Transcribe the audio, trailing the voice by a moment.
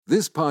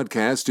This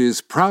podcast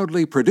is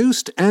proudly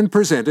produced and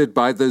presented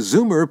by the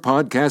Zoomer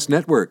Podcast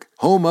Network,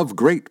 home of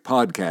great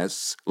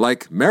podcasts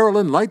like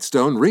Marilyn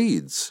Lightstone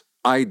Reads,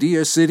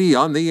 Idea City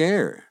on the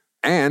Air,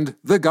 and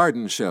The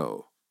Garden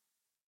Show.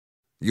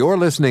 You're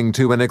listening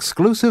to an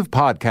exclusive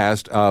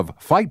podcast of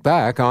Fight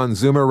Back on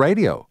Zoomer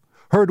Radio,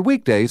 heard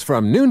weekdays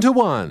from noon to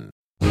 1.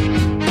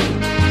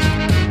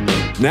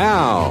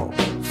 Now,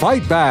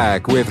 Fight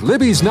Back with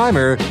Libby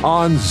Znaimer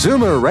on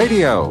Zoomer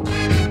Radio.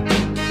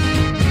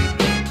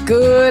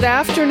 Good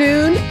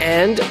afternoon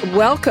and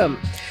welcome.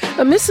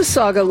 A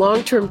Mississauga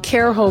long-term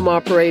care home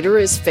operator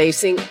is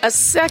facing a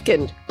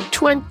second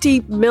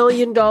 $20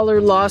 million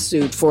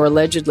lawsuit for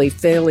allegedly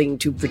failing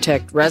to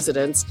protect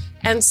residents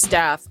and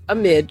staff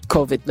amid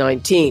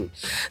COVID-19.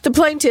 The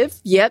plaintiff,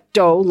 Viet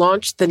Do,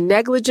 launched the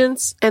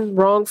negligence and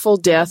wrongful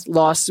death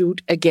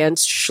lawsuit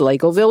against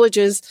Schlegel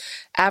Villages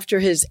after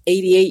his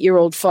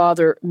 88-year-old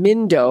father,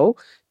 Min Do,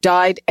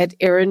 died at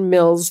Erin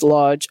Mills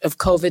Lodge of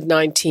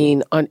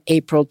COVID-19 on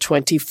April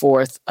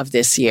 24th of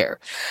this year.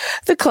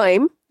 The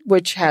claim,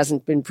 which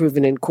hasn't been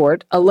proven in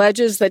court,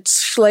 alleges that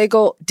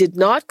Schlegel did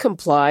not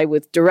comply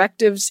with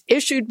directives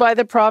issued by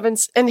the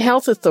province and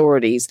health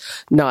authorities,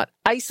 not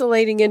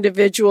isolating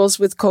individuals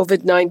with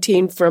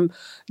COVID-19 from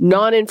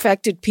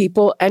non-infected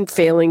people and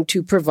failing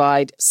to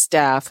provide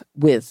staff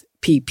with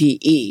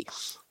PPE.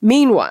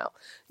 Meanwhile,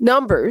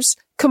 numbers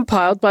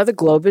compiled by the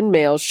Globe and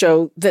Mail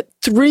show that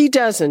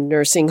 36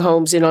 nursing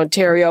homes in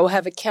Ontario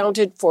have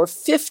accounted for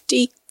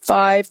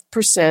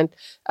 55%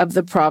 of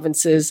the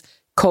province's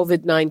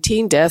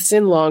COVID-19 deaths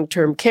in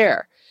long-term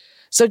care.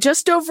 So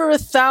just over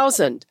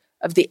 1,000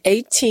 of the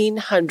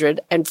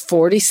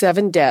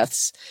 1,847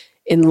 deaths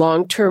in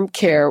long-term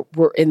care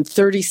were in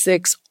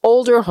 36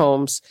 older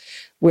homes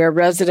where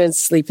residents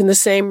sleep in the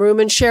same room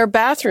and share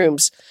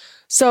bathrooms.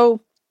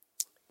 So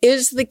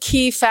is the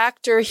key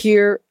factor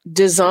here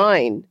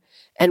design?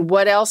 And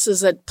what else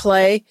is at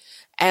play?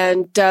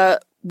 And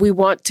we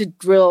want to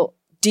drill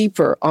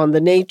deeper on the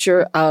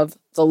nature of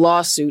the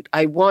lawsuit.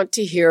 I want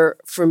to hear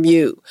from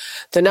you.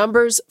 The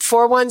number's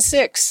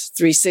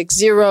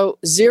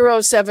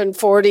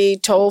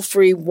 416-360-0740, toll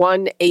free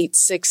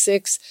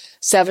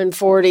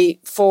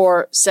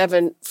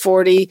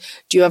 1-866-740-4740.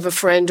 Do you have a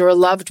friend or a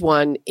loved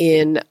one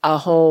in a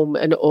home,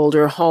 an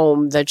older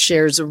home that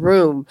shares a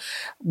room?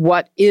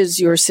 What is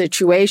your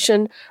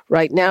situation?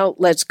 Right now,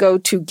 let's go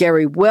to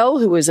Gary Will,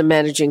 who is a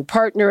managing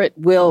partner at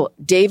Will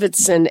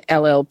Davidson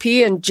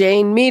LLP, and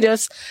Jane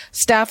Meadus,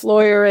 staff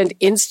lawyer and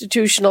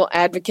institutional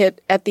advocate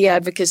at the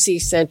Advocacy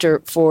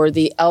Centre for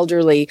the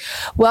Elderly.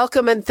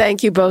 Welcome and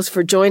thank you both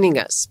for joining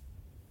us.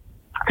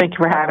 Thank you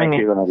for having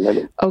me.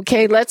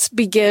 Okay, let's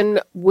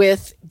begin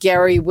with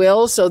Gary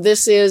Will. So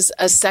this is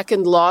a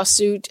second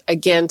lawsuit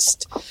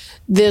against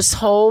this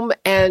home,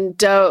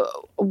 and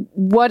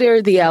what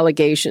are the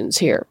allegations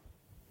here?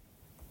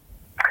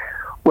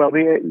 Well,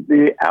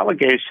 the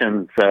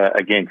allegations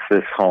against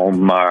this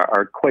home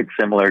are quite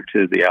similar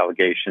to the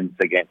allegations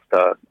against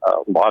a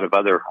lot of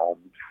other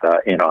homes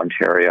in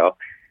Ontario.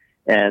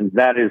 And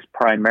that is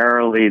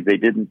primarily they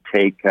didn't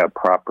take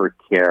proper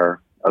care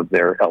of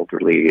their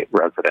elderly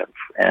residents.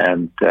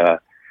 And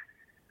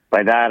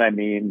by that, I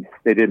mean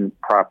they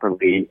didn't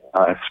properly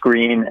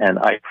screen and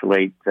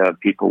isolate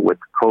people with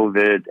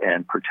COVID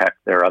and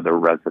protect their other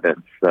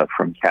residents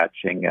from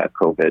catching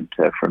COVID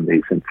from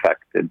these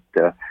infected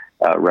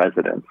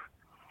residents.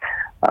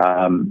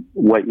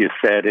 What you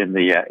said in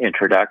the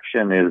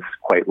introduction is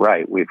quite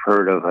right. We've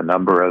heard of a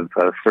number of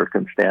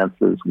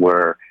circumstances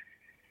where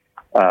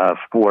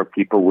 4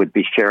 people would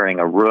be sharing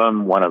a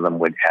room. One of them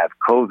would have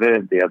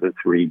COVID. The other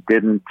 3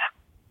 didn't.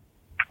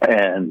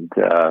 And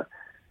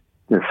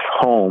this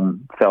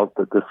home felt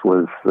that this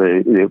was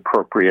the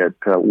appropriate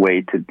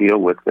way to deal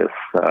with this.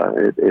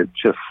 It's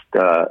just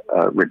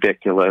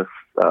ridiculous.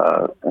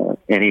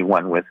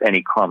 Anyone with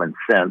any common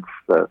sense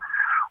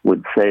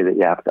would say that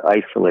you have to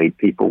isolate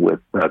people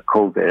with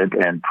COVID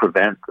and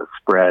prevent the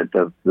spread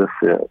of this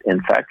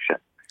infection.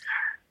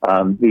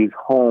 These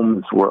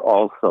homes were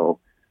also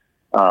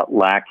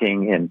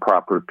lacking in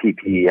proper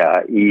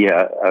PPE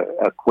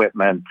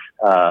equipment,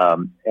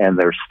 and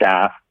their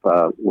staff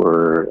there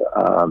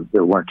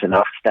weren't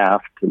enough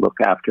staff to look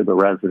after the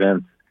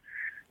residents.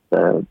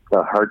 The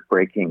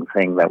heartbreaking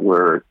thing that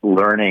we're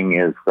learning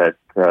is that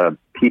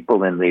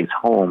people in these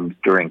homes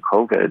during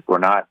COVID were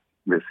not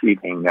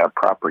receiving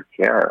proper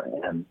care,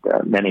 and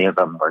many of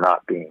them were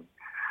not being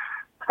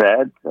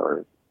fed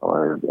or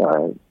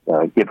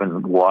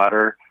given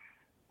water.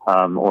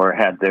 Or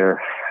had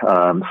their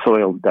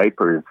soiled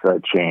diapers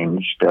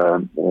changed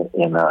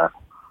in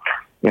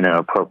an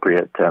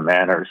appropriate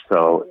manner.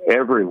 So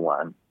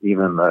everyone,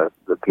 even the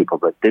people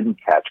that didn't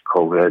catch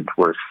COVID,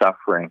 were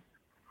suffering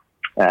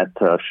at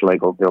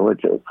Schlegel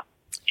Villages.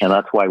 And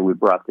that's why we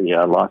brought the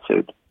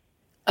lawsuit.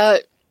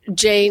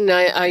 Jane,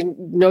 I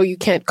know you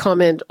can't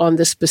comment on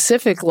the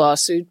specific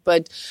lawsuit,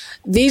 but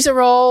these are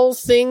all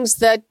things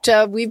that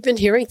we've been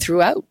hearing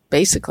throughout,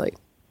 basically.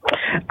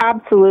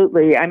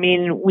 Absolutely. I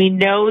mean, we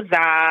know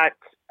that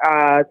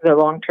the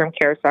long-term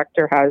care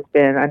sector has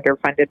been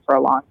underfunded for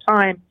a long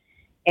time.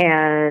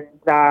 and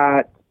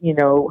that,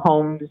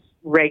 homes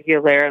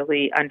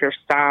regularly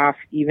understaff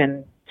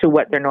even to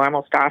what their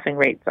normal staffing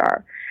rates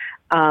are.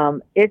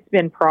 It's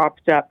been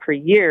propped up for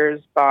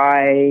years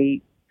by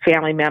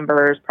family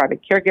members,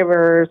 private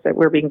caregivers that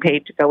were being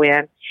paid to go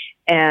in.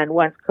 And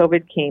once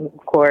COVID came,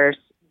 of course,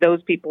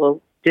 those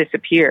people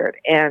disappeared.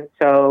 And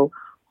so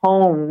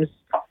homes,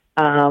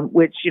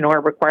 which,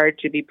 are required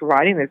to be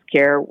providing this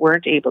care,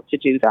 weren't able to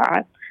do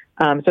that.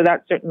 So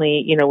that's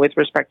certainly, with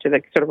respect to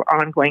the sort of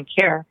ongoing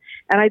care.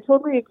 And I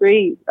totally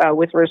agree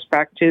with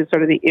respect to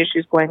sort of the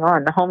issues going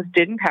on. The homes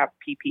didn't have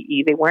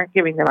PPE. They weren't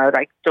giving them out.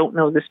 I don't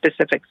know the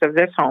specifics of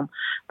this home,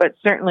 but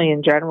certainly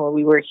in general,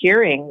 we were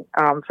hearing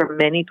from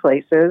many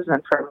places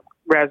and from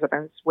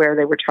residents where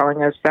they were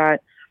telling us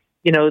that,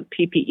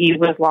 PPE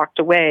was locked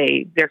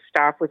away. Their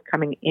staff was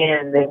coming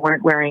in. They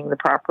weren't wearing the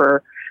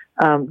proper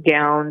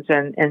gowns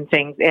and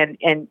things.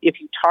 And if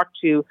you talk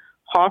to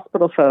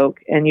hospital folk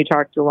and you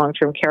talk to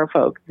long-term care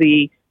folk,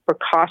 the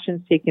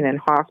precautions taken in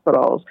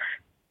hospitals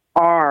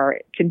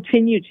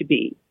continue to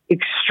be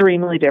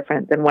extremely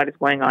different than what is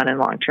going on in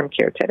long-term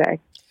care today.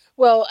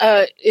 Well,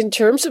 in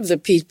terms of the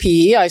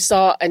PPE, I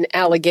saw an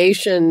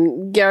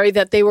allegation, Gary,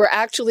 that they were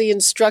actually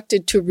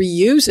instructed to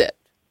reuse it.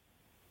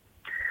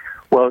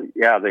 Well,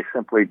 yeah, they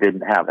simply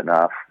didn't have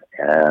enough,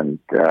 and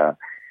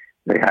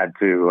they had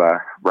to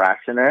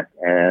ration it,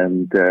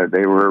 and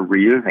they were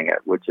reusing it,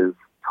 which is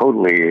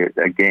totally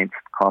against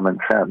common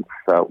sense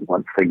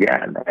once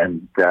again.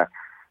 And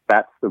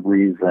that's the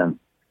reason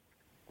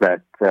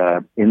that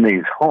in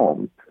these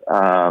homes,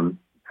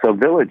 so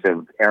village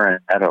of Erin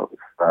Mills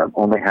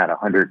only had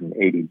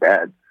 180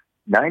 beds.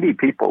 90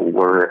 people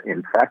were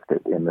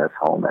infected in this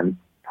home, and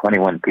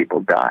 21 people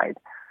died.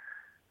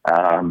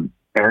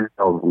 Erin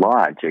Mills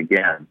Lodge,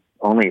 again,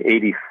 only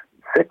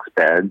 86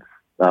 beds.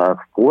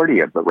 40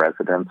 of the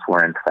residents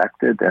were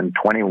infected, and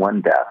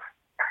 21 deaths.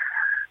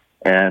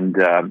 And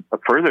a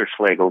further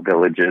Schlegel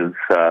Villages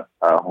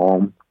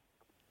home,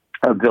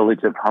 a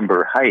village of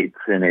Humber Heights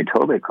in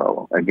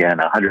Etobicoke, again,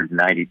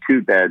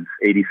 192 beds,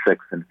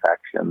 86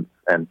 infections,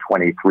 and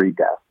 23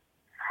 deaths.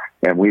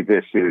 And we've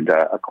issued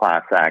a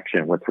class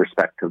action with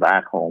respect to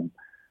that home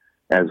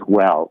as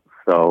well.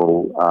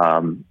 So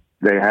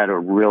they had a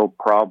real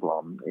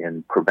problem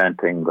in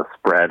preventing the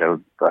spread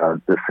of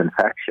this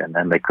infection,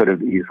 and they could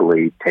have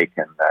easily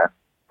taken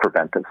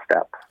preventive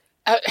steps.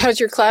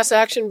 Has your class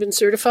action been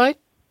certified?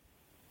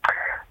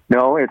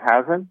 No, it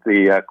hasn't.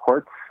 The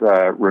courts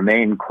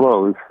remain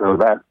closed, so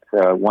that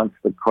once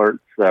the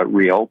courts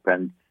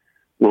reopen,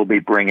 we'll be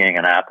bringing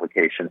an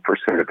application for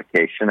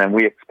certification, and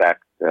we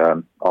expect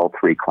all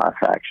three class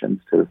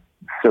actions to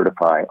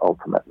certify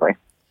ultimately.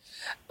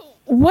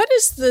 What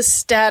is the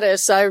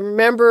status? I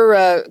remember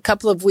a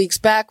couple of weeks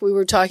back we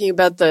were talking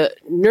about the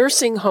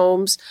nursing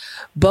homes,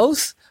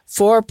 both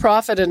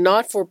for-profit and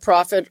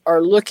not-for-profit,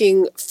 are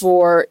looking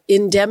for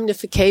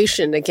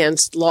indemnification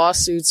against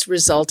lawsuits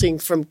resulting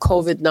from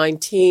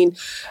COVID-19.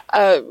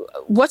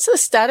 What's the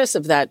status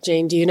of that,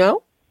 Jane? Do you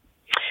know?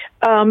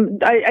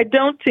 I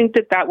don't think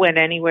that went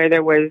anywhere.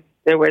 There was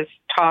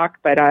talk,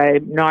 but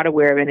I'm not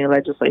aware of any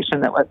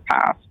legislation that was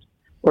passed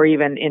or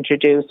even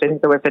introduced. I think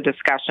there was a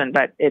discussion,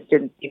 but it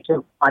didn't seem to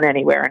have gone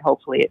anywhere, and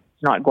hopefully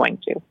it's not going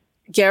to.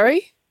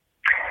 Gary?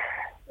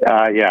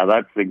 Yeah,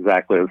 that's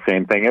exactly the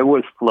same thing. It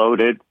was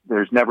floated.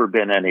 There's never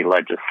been any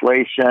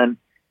legislation.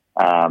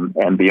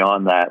 And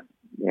beyond that,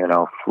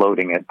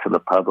 floating it to the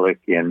public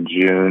in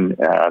June,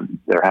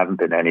 there haven't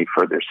been any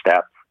further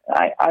steps.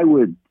 I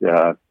would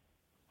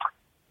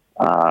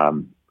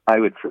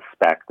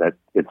suspect that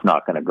it's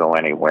not going to go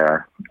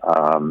anywhere,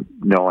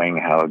 knowing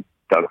how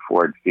Doug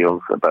Ford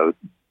feels about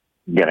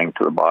getting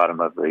to the bottom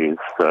of these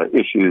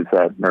issues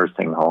at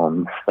nursing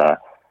homes.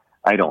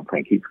 I don't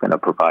think he's going to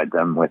provide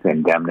them with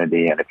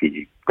indemnity, and if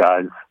he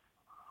does,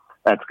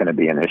 that's going to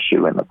be an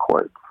issue in the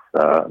courts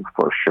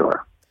for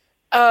sure.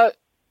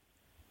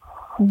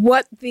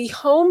 What the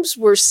homes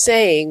were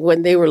saying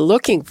when they were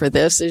looking for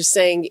this is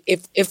saying,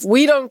 if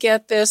we don't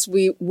get this,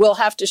 we will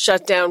have to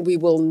shut down. We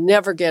will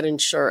never get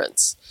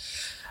insurance.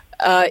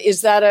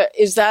 Is that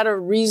a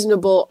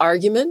reasonable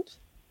argument?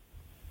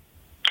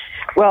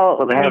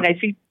 Well, I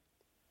think.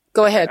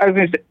 Go ahead.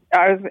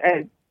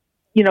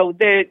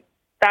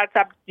 That's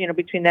up,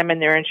 between them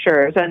and their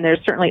insurers. And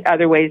there's certainly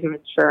other ways of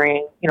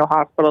insuring.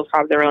 Hospitals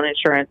have their own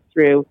insurance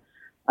through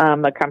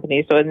a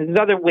company. So there's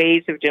other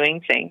ways of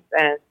doing things.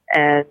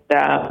 And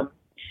that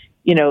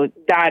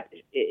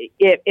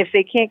if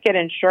they can't get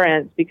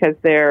insurance because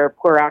they're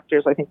poor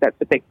actors, I think that's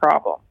a big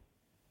problem.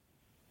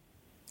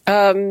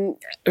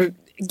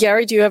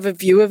 Gary, do you have a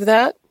view of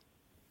that?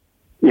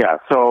 Yeah.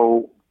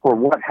 So for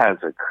what has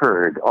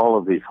occurred, all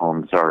of these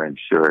homes are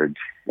insured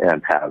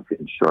and have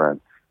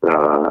insurance.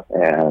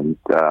 And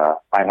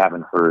I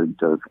haven't heard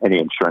of any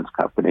insurance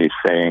companies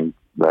saying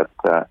that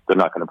they're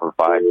not going to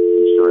provide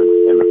insurance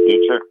in the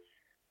future.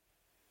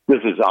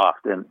 This is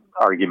often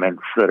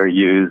arguments that are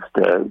used,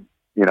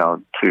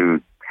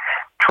 to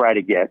try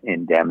to get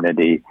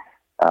indemnity.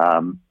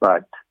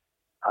 But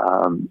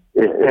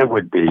it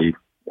would be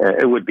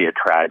it would be a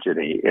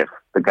tragedy if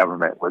the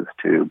government was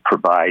to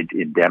provide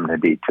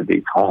indemnity to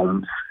these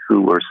homes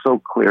who were so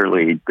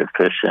clearly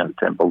deficient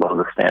and below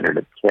the standard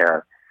of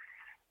care.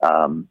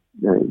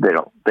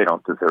 They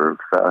don't deserve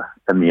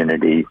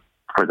immunity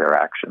for their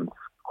actions.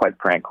 Quite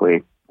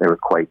frankly, they were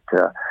quite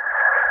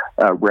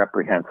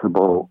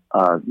reprehensible.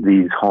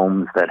 These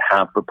homes that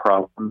have the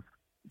problems,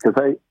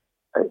 because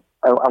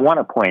I want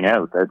to point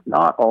out that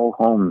not all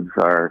homes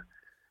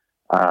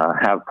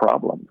have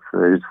problems.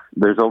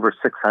 There's over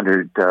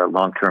 600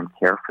 long-term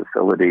care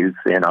facilities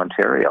in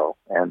Ontario,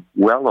 and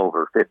well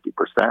over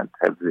 50%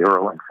 have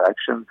zero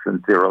infections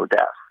and zero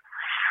deaths.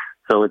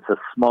 So it's a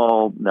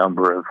small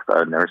number of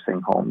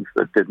nursing homes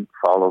that didn't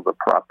follow the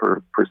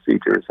proper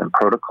procedures and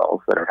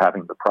protocols that are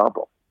having the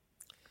problem.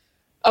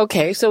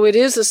 Okay, so it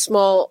is a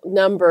small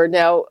number.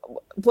 Now,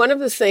 one of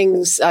the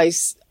things I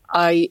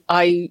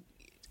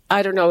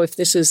don't know if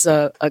this is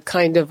a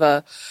kind of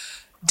a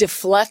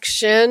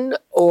deflection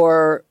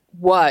or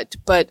what,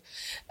 but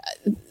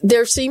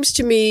there seems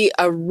to me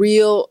a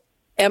real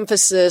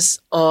emphasis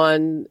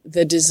on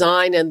the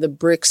design and the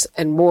bricks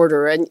and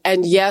mortar.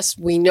 And yes,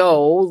 we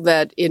know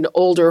that in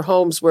older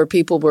homes where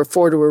people were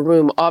 4 to a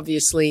room,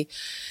 obviously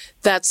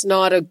that's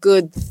not a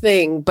good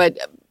thing. But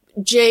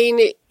Jane,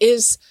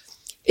 is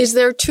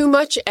there too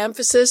much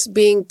emphasis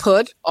being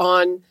put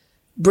on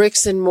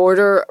bricks and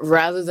mortar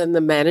rather than the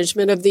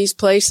management of these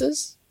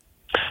places?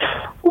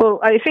 Well,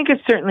 I think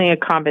it's certainly a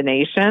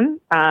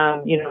combination.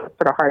 It's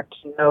sort of hard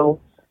to know.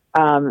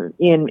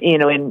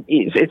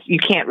 You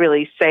can't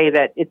really say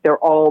that they're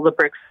all the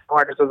bricks and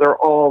mortars or they're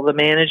all the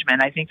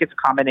management. I think it's a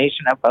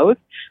combination of both.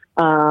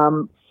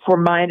 For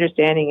my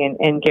understanding,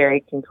 and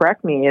Gary can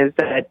correct me, is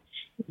that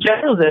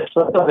generally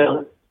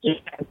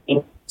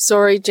the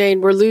Sorry,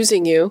 Jane, we're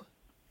losing you.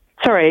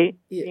 Sorry,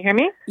 can you hear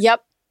me?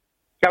 Yep.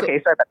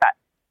 Okay, sorry about that.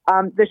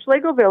 The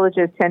Schlegel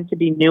Villages tend to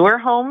be newer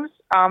homes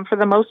for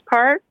the most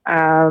part.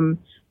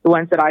 The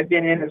ones that I've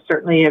been in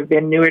certainly have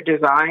been newer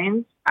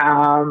designs.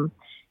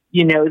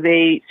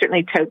 They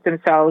certainly tout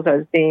themselves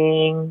as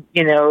being,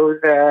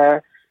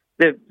 the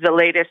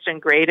latest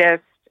and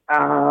greatest.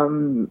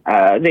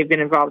 They've been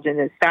involved in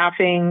the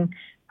staffing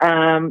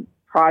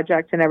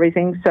project and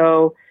everything.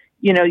 So,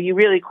 you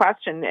really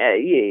question.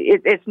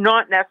 It's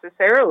not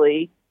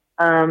necessarily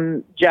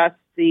just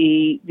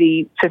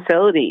the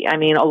facility. I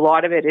mean, a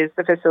lot of it is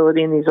the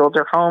facility in these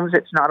older homes.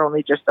 It's not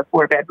only just the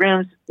 4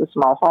 bedrooms, it's the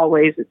small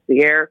hallways, it's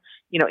the air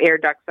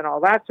ducts and all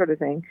that sort of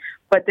thing.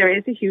 But there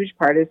is a huge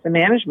part is the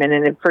management.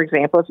 And if, for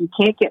example, if you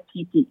can't get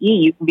PPE,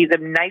 you can be the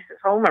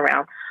nicest home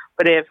around.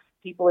 But if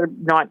people are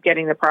not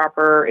getting the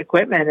proper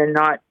equipment and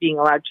not being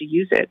allowed to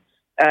use it,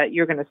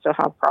 you're going to still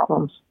have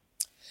problems.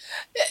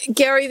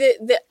 Gary,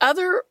 the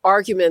other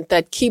argument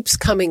that keeps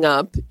coming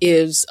up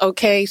is,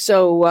 okay,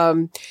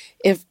 so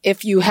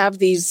if you have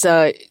these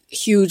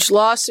huge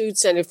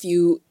lawsuits and if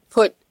you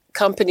put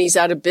companies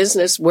out of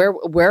business, where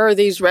are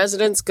these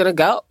residents going to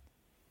go?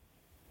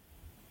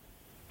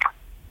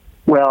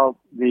 Well,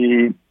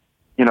 the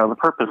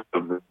purpose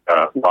of the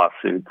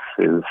lawsuits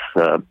is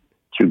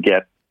to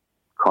get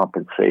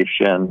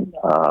compensation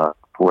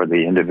for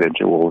the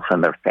individuals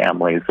and their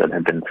families that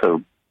have been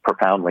so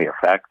profoundly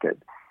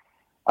affected.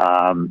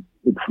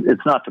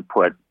 It's not to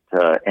put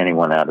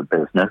anyone out of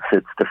business.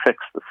 It's to fix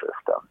the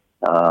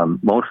system.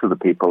 Most of the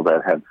people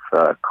that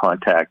have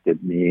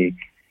contacted me,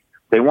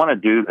 they want to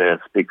do this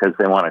because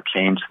they want to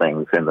change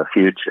things in the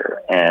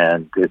future.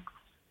 And it's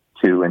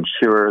to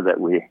ensure that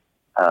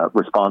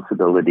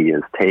responsibility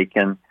is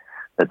taken,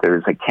 that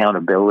there's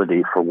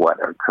accountability for what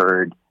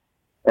occurred,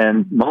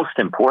 and most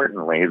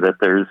importantly, that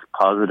there's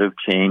positive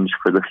change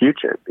for the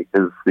future,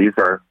 because these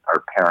are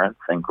our parents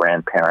and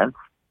grandparents.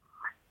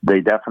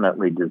 They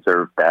definitely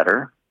deserve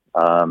better.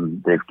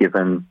 They've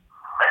given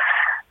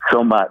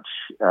so much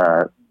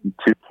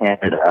to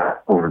Canada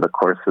over the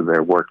course of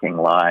their working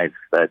lives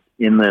that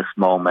in this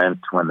moment,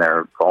 when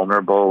they're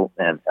vulnerable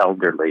and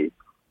elderly,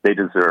 they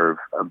deserve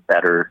a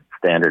better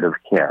standard of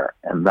care.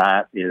 And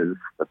that is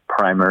the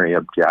primary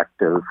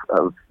objective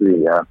of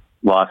the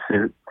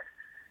lawsuit.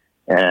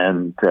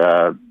 And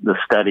the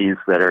studies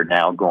that are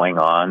now going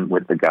on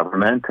with the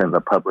government and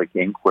the public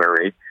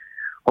inquiry,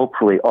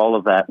 hopefully all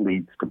of that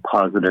leads to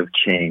positive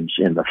change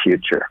in the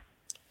future.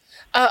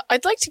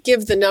 I'd like to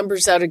give the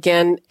numbers out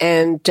again,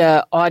 and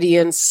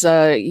audience,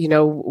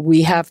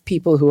 we have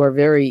people who are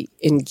very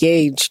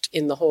engaged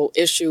in the whole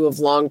issue of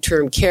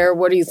long-term care.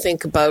 What do you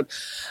think about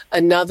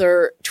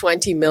another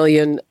 $20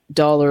 million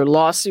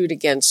lawsuit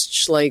against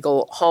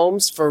Schlegel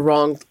Homes for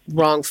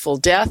wrongful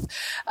death?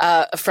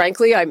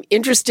 Frankly, I'm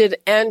interested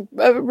and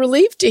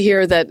relieved to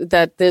hear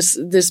that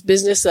this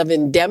business of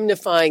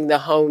indemnifying the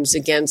homes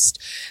against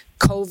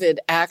COVID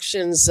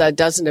actions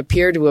doesn't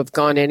appear to have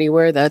gone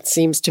anywhere. That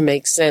seems to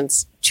make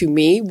sense to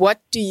me.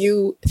 What do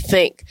you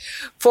think?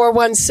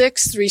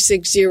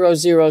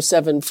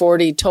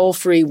 416-360-0740, toll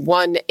free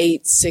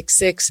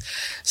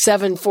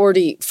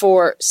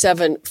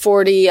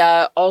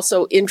 1-866-740-4740.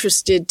 Also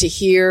interested to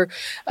hear,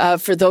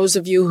 for those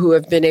of you who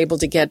have been able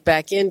to get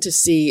back in to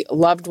see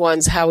loved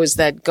ones, how is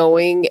that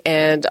going?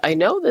 And I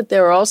know that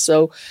there are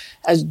also,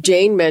 as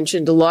Jane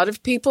mentioned, a lot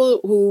of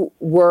people who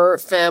were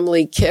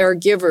family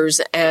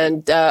caregivers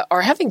and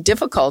are having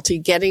difficulty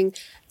getting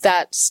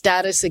that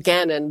status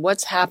again, and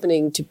what's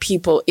happening to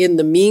people in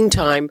the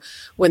meantime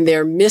when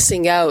they're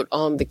missing out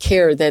on the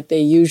care that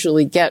they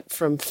usually get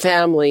from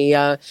family.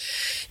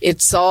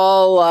 It's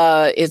all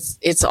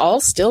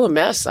still a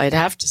mess, I'd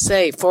have to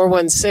say.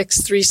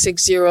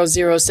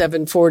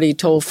 416-360-0740,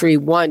 toll free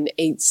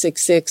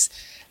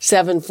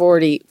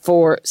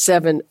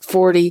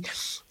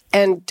 1-866-740-4740.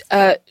 And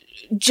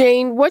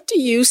Jane, what do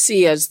you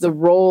see as the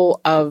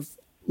role of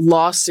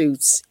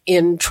lawsuits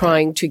in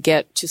trying to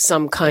get to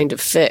some kind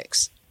of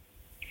fix?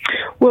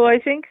 Well, I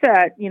think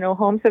that,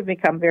 homes have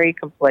become very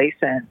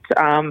complacent.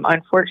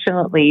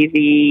 Unfortunately,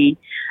 the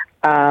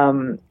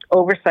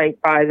oversight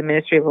by the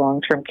Ministry of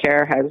Long-Term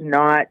Care has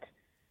not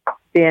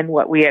been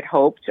what we had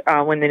hoped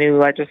when the new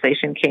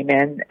legislation came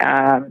in.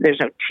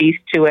 There's no teeth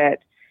to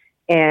it.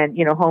 And,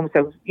 homes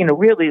have,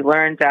 really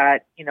learned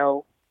that,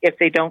 if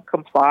they don't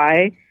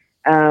comply,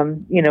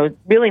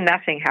 really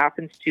nothing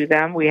happens to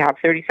them. We have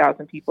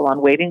 30,000 people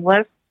on waiting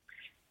lists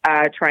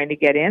trying to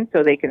get in,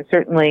 so they can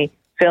certainly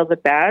fill the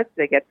beds.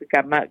 They get the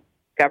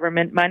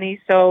government money.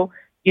 So,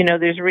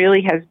 there's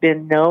really has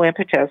been no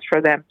impetus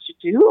for them to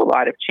do a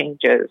lot of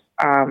changes,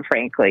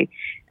 frankly.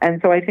 And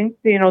so I think,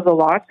 the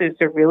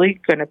lawsuits are really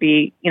going to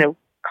be,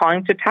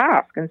 calling to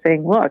task and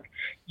saying, look,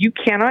 you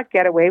cannot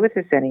get away with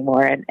this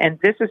anymore. And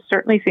this is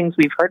certainly things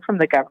we've heard from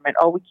the government.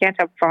 Oh, we can't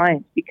have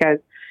fines because,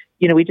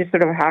 we just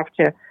sort of have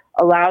to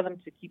allow them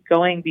to keep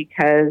going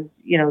because,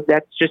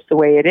 that's just the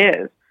way it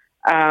is.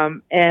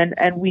 And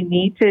we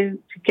need to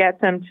get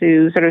them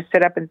to sort of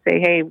sit up and say,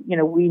 hey,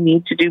 we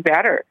need to do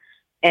better.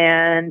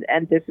 And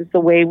this is the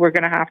way we're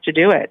going to have to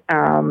do it.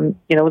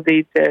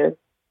 The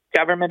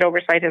government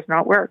oversight has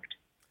not worked.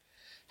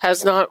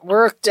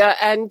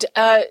 And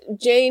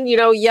Jane,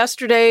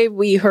 yesterday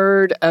we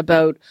heard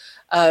about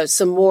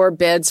some more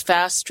beds,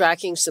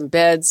 fast-tracking some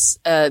beds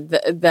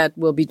that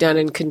will be done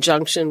in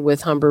conjunction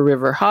with Humber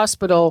River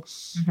Hospital.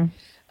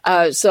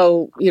 Mm-hmm.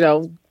 So,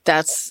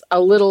 that's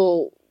a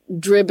little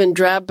drib and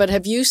drab, but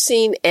have you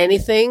seen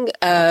anything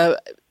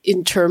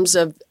in terms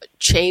of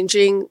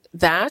changing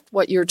that,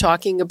 what you're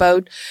talking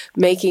about,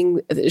 making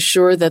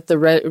sure that the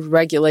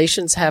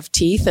regulations have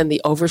teeth and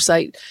the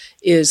oversight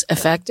is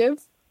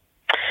effective?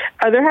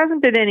 There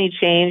hasn't been any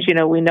change.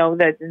 We know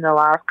that in the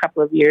last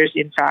couple of years,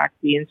 in fact,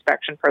 the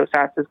inspection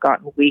process has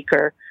gotten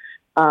weaker.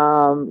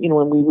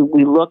 When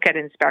we look at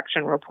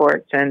inspection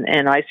reports,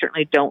 and I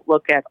certainly don't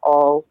look at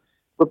all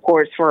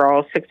reports for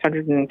all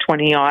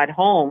 620 odd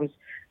homes.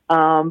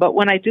 But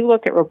when I do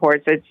look at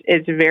reports,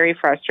 it's very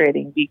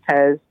frustrating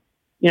because,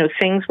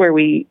 things where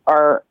we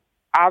are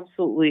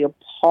absolutely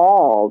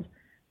appalled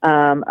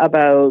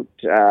about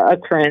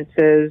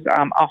occurrences.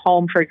 A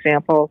home, for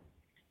example,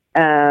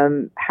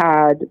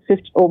 had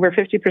over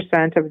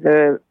 50% of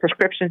the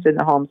prescriptions in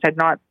the homes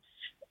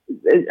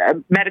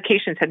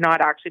medications had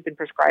not actually been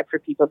prescribed for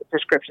people. The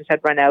prescriptions had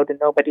run out and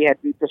nobody had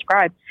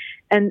re-prescribed.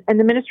 And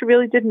the ministry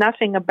really did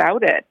nothing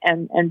about it.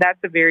 And that's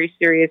a very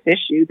serious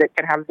issue that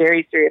can have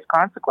very serious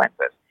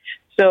consequences.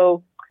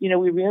 So,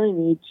 we really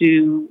need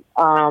to,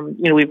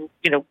 we've,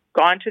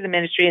 gone to the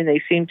ministry and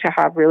they seem to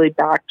have really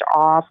backed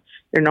off.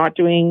 They're not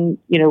doing,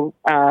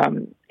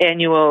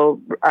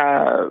 annual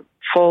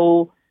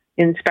full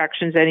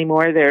inspections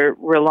anymore. They're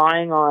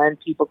relying on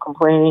people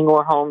complaining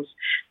or homes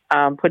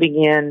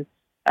putting in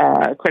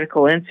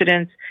critical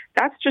incidents.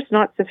 That's just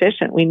not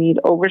sufficient. We need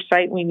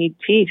oversight. We need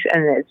teeth,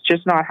 and it's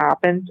just not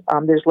happened.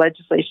 There's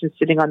legislation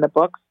sitting on the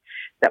books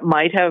that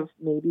might have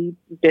maybe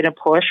been a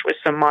push with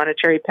some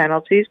monetary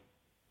penalties.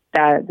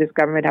 That this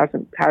government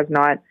has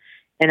not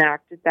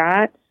enacted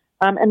that,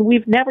 and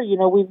we've never,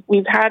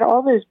 we've had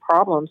all those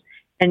problems,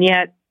 and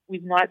yet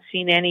we've not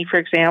seen any, for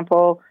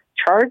example,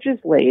 charges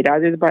laid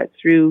either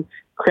through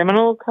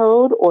criminal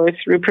code or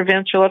through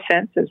provincial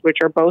offenses, which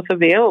are both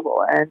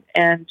available,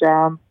 and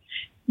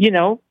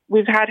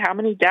we've had how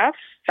many deaths?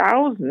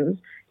 Thousands,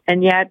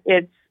 and yet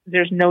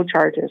there's no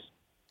charges.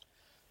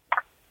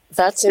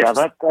 That's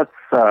interesting. That's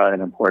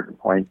an important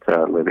point,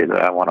 Libby,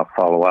 that I want to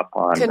follow up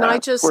on. Can I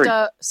just,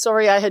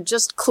 sorry, I had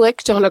just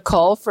clicked on a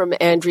call from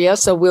Andrea,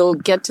 so we'll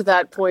get to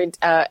that point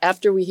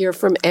after we hear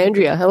from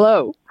Andrea.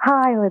 Hello.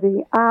 Hi,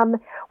 Libby.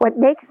 What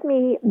makes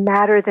me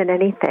madder than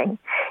anything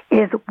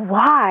is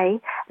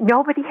why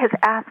nobody has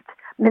asked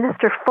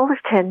Minister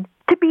Fullerton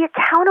to be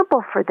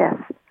accountable for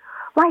this.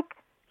 Like,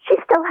 she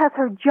still has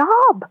her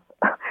job.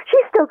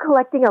 She's still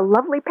collecting a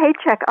lovely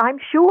paycheck, I'm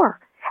sure.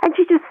 And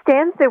she just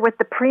stands there with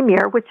the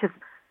premier, which is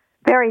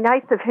very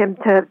nice of him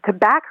to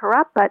back her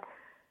up. But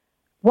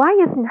why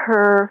isn't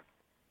her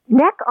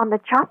neck on the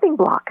chopping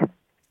block?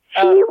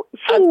 She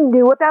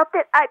knew about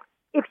that.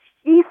 If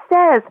she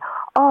says,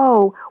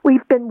 "Oh,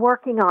 we've been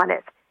working on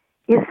it."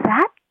 Is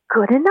that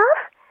good enough?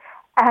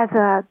 As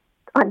a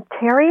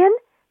Ontarian,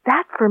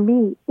 that for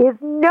me is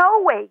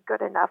no way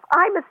good enough.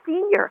 I'm a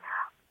senior.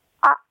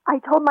 I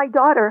told my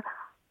daughter,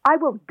 I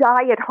will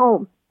die at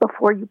home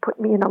before you put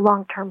me in a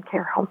long-term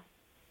care home.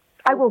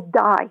 I will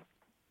die.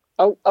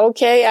 Oh,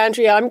 okay,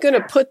 Andrea, I'm going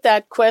to put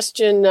that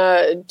question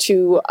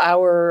to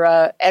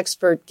our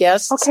expert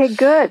guests. Okay,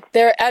 good.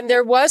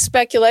 There was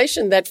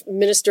speculation that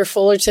Minister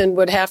Fullerton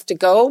would have to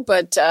go,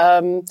 but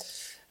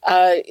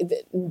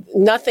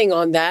nothing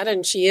on that.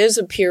 And she is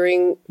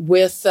appearing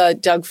with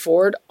Doug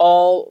Ford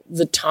all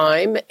the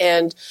time.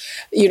 And,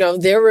 you know,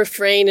 their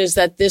refrain is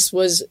that this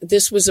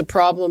was a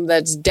problem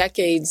that's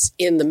decades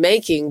in the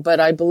making. But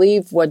I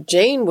believe what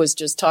Jane was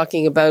just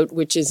talking about,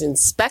 which is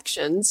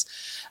inspections,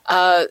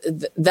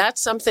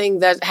 that's something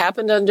that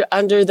happened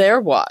under their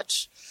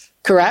watch,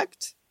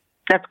 correct?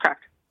 That's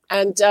correct.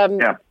 And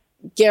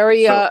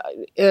Gary,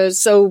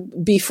 so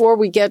before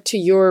we get to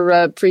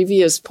your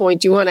previous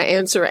point, do you want to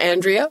answer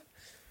Andrea?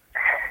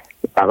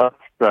 That's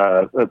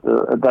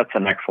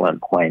an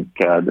excellent point.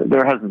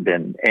 There hasn't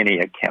been any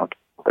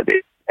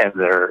accountability, and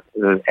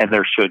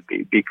there should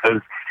be,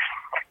 because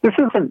this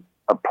isn't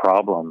a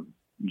problem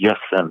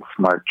just since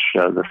March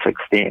the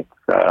 16th.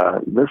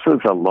 This is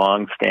a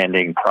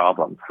long-standing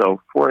problem. So,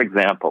 for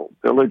example,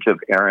 village of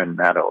Erin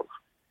Mills,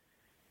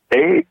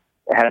 they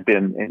had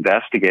been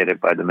investigated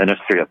by the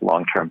Ministry of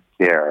Long-Term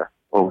Care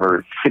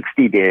over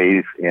 60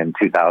 days in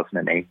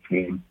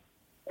 2018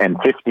 and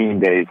 15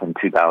 days in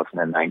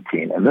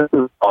 2019. And this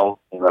is all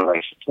in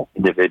relation to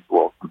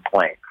individual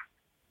complaints.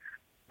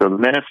 So the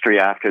ministry,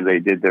 after they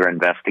did their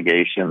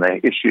investigation, they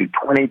issued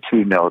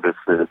 22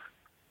 notices.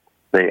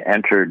 They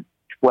entered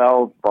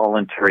 12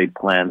 voluntary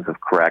plans of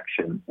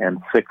correction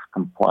and 6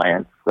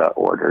 compliance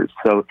orders.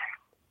 So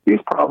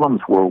these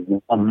problems were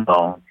well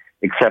known,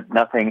 except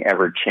nothing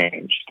ever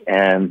changed.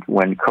 And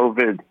when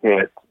COVID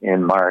hit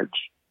in March,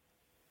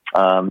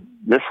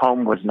 this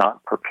home was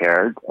not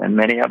prepared, and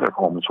many other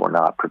homes were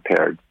not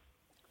prepared.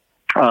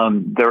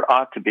 There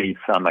ought to be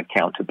some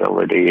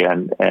accountability,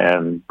 and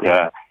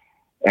there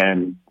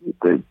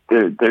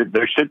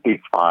should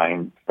be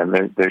fines, and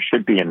there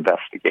should be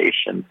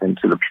investigations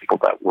into the people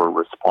that were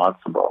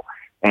responsible,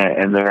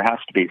 and there has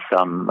to be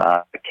some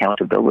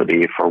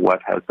accountability for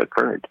what has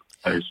occurred.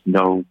 There's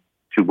no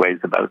two ways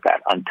about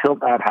that. Until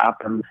that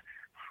happens,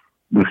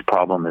 this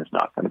problem is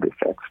not going to be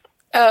fixed.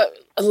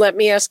 Let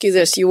me ask you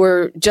this. You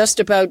were just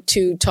about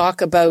to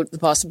talk about the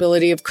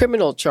possibility of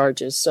criminal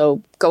charges,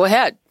 so go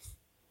ahead.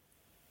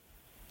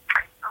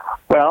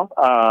 Well,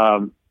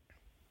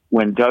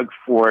 when Doug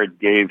Ford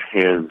gave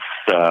his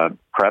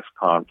press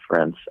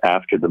conference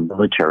after the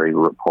military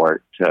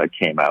report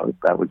came out,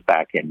 that was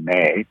back in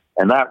May,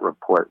 and that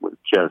report was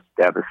just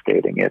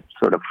devastating. It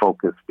sort of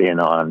focused in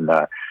on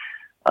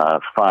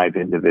 5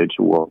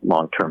 individual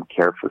long-term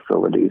care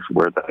facilities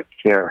where the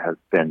care has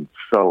been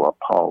so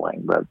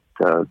appalling that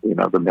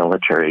the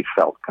military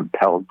felt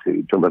compelled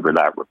to deliver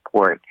that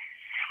report.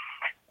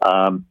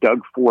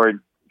 Doug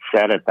Ford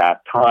said at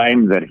that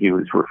time that he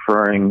was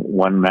referring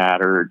one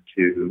matter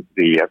to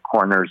the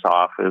coroner's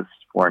office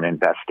for an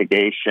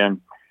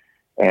investigation,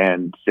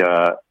 and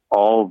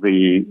all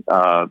the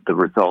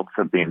results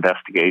of the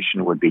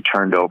investigation would be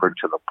turned over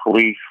to the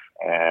police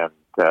and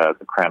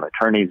the Crown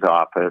Attorney's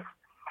office.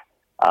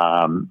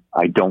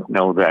 I don't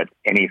know that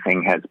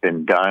anything has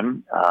been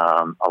done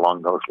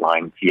along those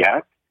lines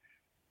yet,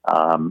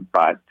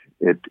 but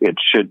it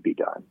should be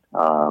done.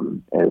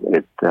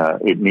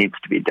 It needs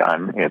to be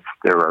done. If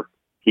there are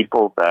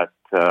people that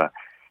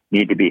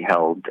need to be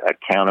held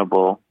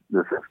accountable,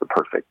 this is the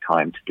perfect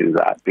time to do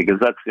that, because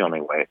that's the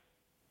only way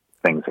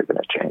things are going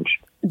to change.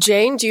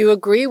 Jane, do you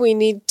agree we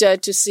need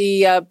to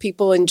see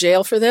people in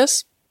jail for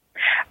this?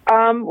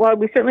 Well,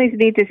 we certainly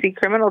need to see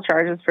criminal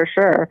charges for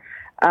sure.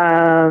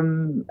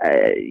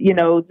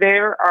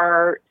 There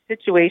are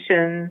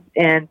situations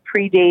and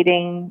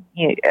predating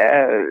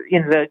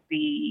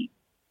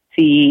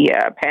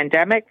the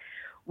pandemic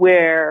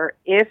where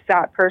if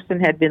that person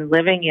had been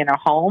living in a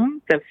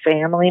home, the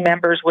family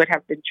members would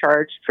have been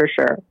charged for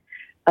sure.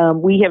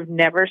 We have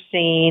never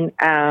seen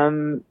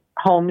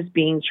homes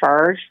being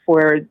charged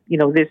for,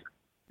 this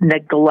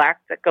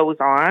neglect that goes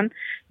on.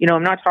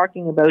 I'm not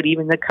talking about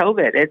even the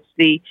COVID. It's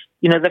the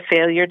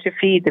failure to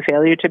feed, the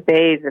failure to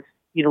bathe,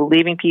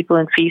 leaving people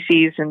in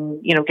feces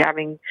and,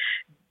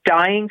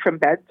 dying from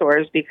bed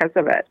sores because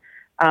of it.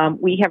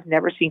 We have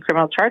never seen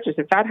criminal charges.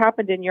 If that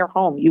happened in your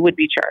home, you would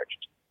be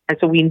charged. And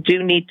so we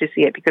do need to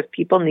see it because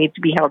people need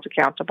to be held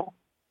accountable.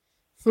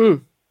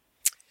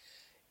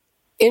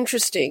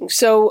 Interesting.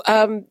 So,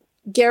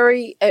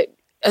 Gary,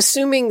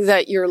 assuming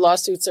that your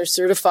lawsuits are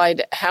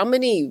certified, how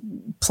many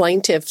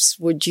plaintiffs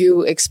would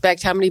you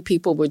expect? How many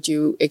people would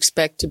you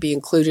expect to be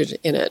included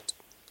in it?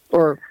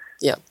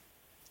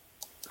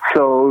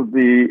 So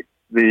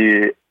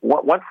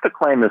once the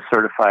claim is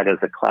certified as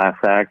a class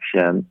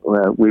action,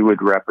 we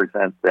would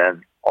represent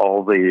then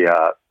all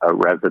the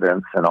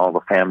residents and all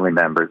the family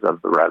members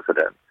of the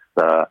residents.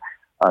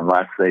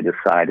 unless they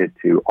decided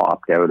to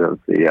opt out of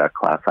the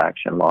class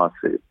action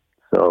lawsuit.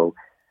 So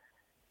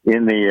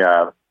in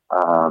the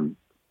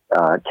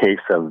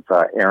case of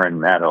Erin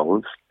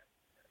Mills,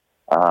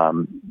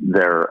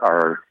 there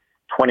are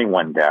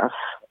 21 deaths,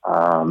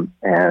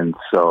 and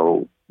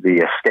so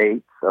the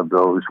estates of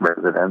those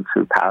residents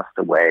who passed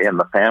away and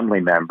the family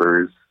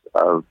members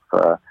of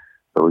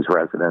those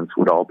residents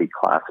would all be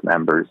class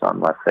members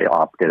unless they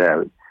opted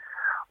out.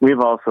 We've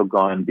also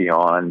gone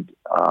beyond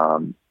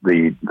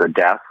the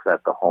deaths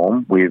at the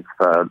home. We've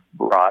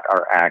brought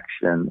our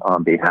action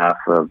on behalf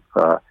of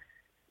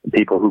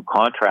people who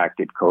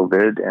contracted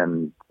COVID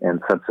and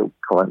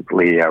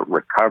subsequently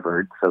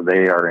recovered, so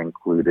they are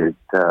included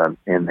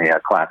in the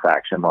class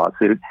action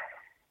lawsuit.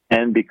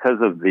 And because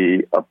of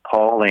the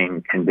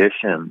appalling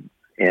conditions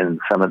in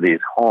some of these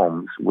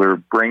homes, we're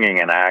bringing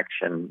an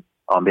action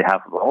on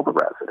behalf of all the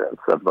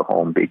residents of the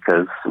home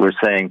because we're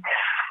saying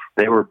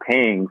they were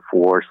paying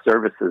for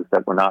services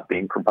that were not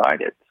being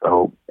provided.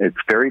 So it's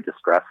very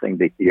distressing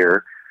to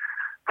hear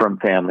from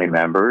family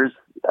members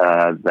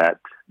that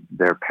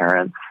their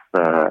parents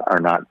are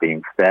not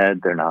being fed,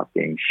 they're not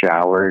being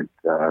showered,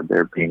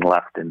 they're being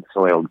left in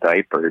soiled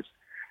diapers.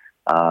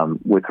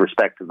 With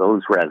respect to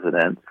those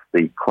residents,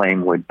 the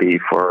claim would be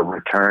for a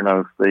return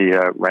of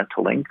the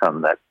rental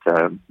income that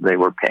they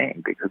were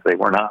paying because they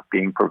were not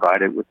being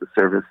provided with the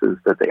services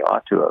that they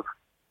ought to have.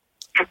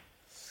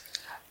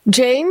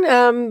 Jane,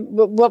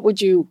 what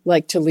would you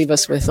like to leave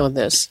us with on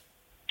this?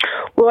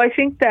 Well, I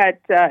think that,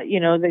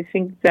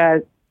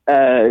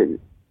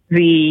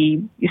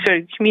 the sort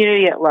of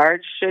community at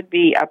large should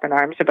be up in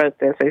arms about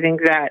this. I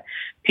think that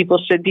people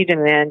should be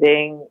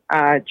demanding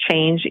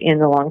change in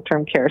the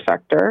long-term care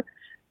sector.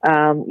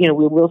 We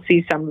will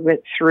see some of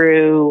it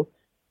through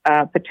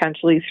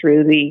potentially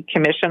through the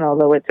commission,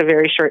 although it's a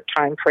very short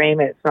time frame.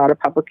 It's not a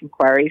public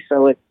inquiry,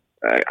 so it's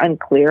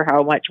unclear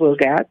how much we'll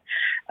get.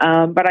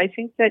 But I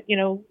think that,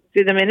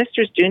 the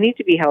ministers do need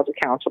to be held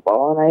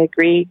accountable. And I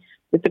agree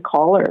with the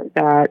caller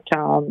that,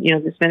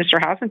 this minister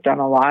hasn't done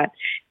a lot.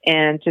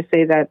 And to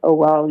say that,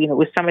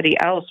 with somebody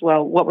else,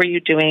 what were you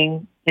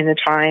doing in the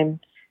time,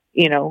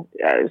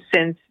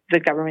 since the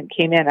government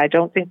came in? I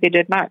don't think they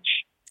did much.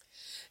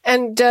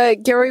 And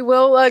Gary,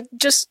 Will,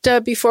 just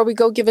before we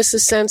go, give us a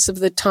sense of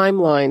the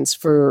timelines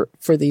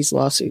for these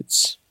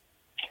lawsuits.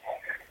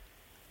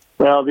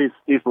 Well,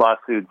 these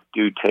lawsuits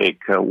do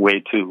take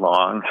way too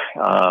long.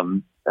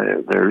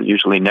 They're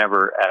usually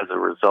never as a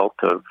result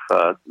of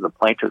the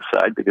plaintiff's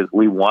side because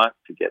we want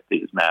to get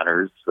these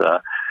matters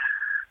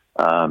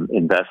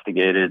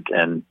investigated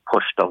and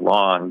pushed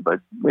along.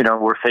 But,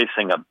 we're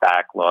facing a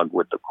backlog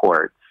with the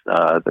courts.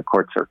 The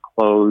courts are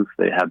closed.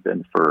 They have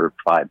been for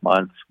 5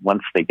 months.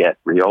 Once they get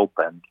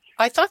reopened.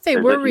 I thought they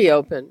were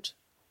reopened.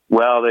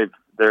 Well,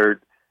 they're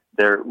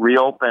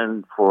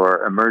reopened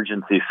for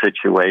emergency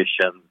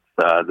situations.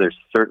 They're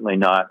certainly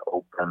not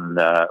open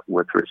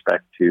with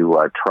respect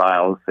to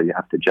trials, so you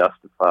have to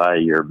justify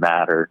your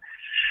matter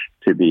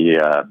to be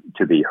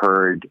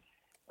heard.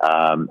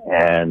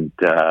 And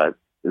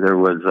there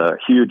was a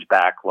huge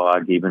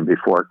backlog even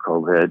before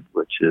COVID,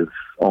 which is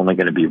only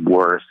going to be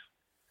worse.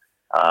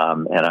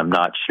 And I'm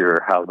not sure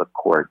how the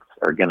courts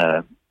are going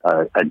to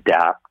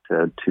adapt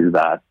to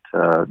that.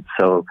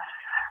 So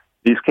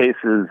these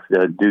cases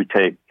do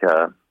take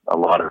a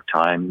lot of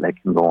time. They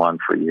can go on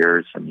for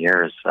years and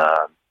years.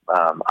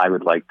 I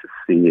would like to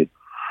see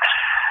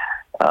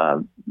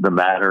the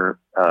matter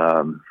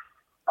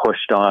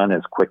pushed on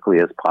as quickly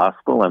as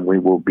possible, and we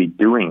will be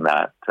doing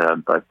that.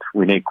 But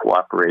we need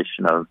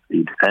cooperation of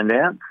the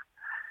defendants,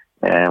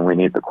 and we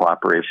need the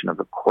cooperation of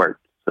the courts.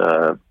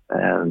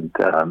 And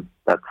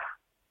that's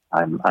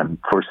I'm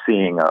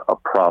foreseeing a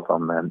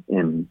problem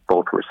in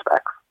both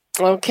respects.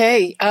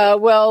 Okay.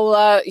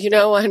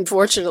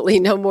 Unfortunately,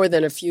 no more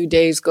than a few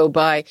days go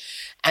by,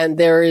 and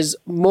there is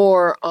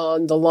more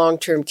on the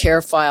long-term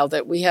care file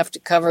that we have to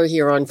cover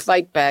here on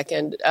Fight Back.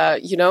 And,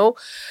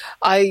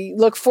 I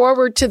look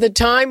forward to the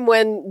time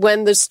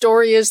when the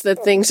story is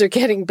that things are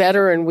getting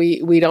better and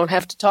we don't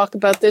have to talk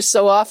about this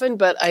so often,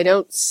 but I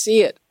don't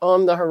see it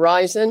on the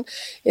horizon.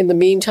 In the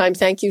meantime,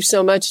 thank you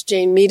so much,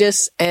 Jane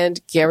Meadus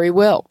and Gary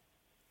Will.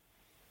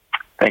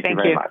 Thank you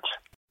very much.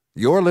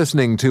 You're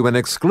listening to an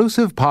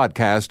exclusive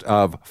podcast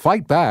of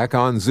Fight Back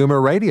on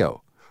Zoomer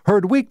Radio.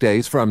 Heard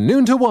weekdays from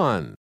noon to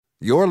 1.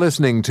 You're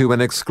listening to an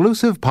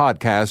exclusive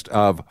podcast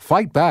of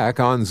Fight Back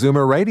on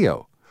Zoomer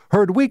Radio.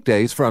 Heard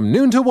weekdays from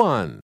noon to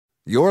 1.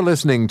 You're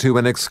listening to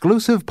an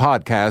exclusive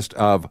podcast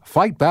of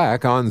Fight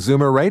Back on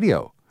Zoomer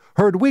Radio.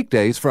 Heard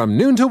weekdays from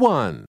noon to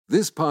 1.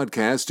 This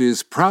podcast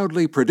is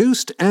proudly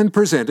produced and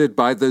presented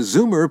by the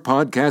Zoomer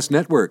Podcast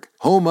Network,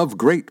 home of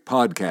great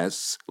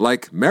podcasts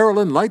like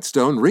Marilyn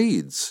Lightstone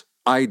Reads,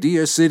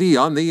 Idea City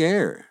on the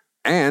Air,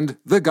 and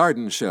The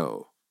Garden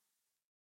Show.